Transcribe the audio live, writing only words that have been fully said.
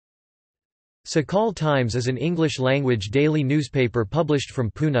Sakaal Times is an English-language daily newspaper published from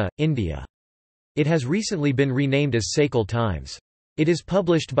Pune, India. It has recently been renamed as Sakaal Times. It is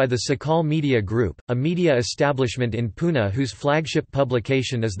published by the Sakaal Media Group, a media establishment in Pune whose flagship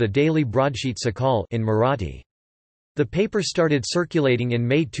publication is the daily broadsheet Sakaal in Marathi. The paper started circulating in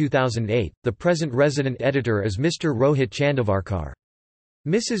May 2008. The present resident editor is Mr. Rohit Chandavarkar.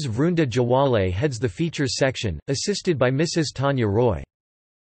 Mrs. Vrunda Jawale heads the features section, assisted by Mrs. Tanya Roy.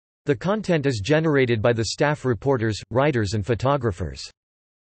 The content is generated by the staff reporters, writers and photographers.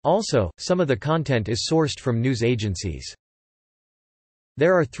 Also, some of the content is sourced from news agencies.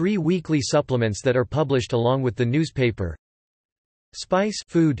 There are 3 weekly supplements that are published along with the newspaper: Spice,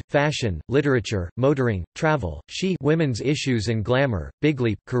 Food, Fashion, Literature, Motoring, Travel, She, Women's Issues and Glamour, Big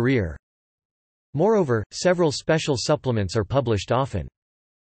Leap, Career. Moreover, several special supplements are published often.